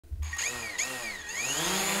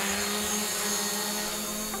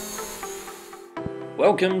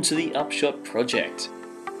Welcome to the Upshot Project.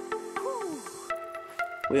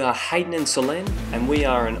 We are Hayden and Solène, and we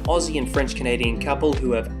are an Aussie and French Canadian couple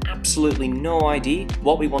who have absolutely no idea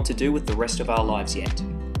what we want to do with the rest of our lives yet.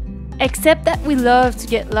 Except that we love to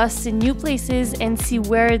get lost in new places and see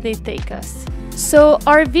where they take us. So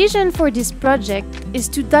our vision for this project is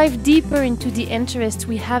to dive deeper into the interests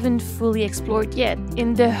we haven't fully explored yet,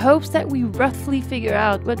 in the hopes that we roughly figure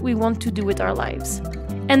out what we want to do with our lives.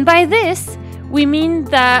 And by this, we mean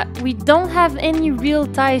that we don't have any real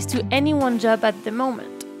ties to any one job at the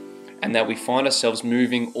moment. And that we find ourselves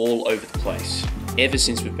moving all over the place, ever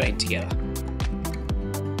since we've been together.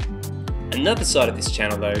 Another side of this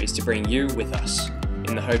channel though is to bring you with us,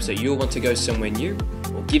 in the hopes that you'll want to go somewhere new,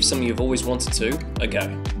 or give something you've always wanted to a go.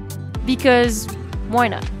 Because why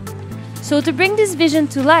not? So to bring this vision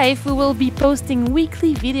to life, we will be posting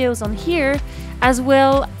weekly videos on here, as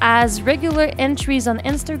well as regular entries on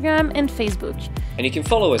Instagram and Facebook. And you can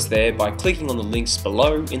follow us there by clicking on the links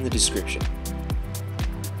below in the description.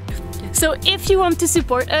 So if you want to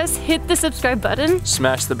support us, hit the subscribe button,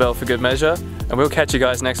 smash the bell for good measure, and we'll catch you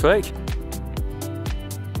guys next week.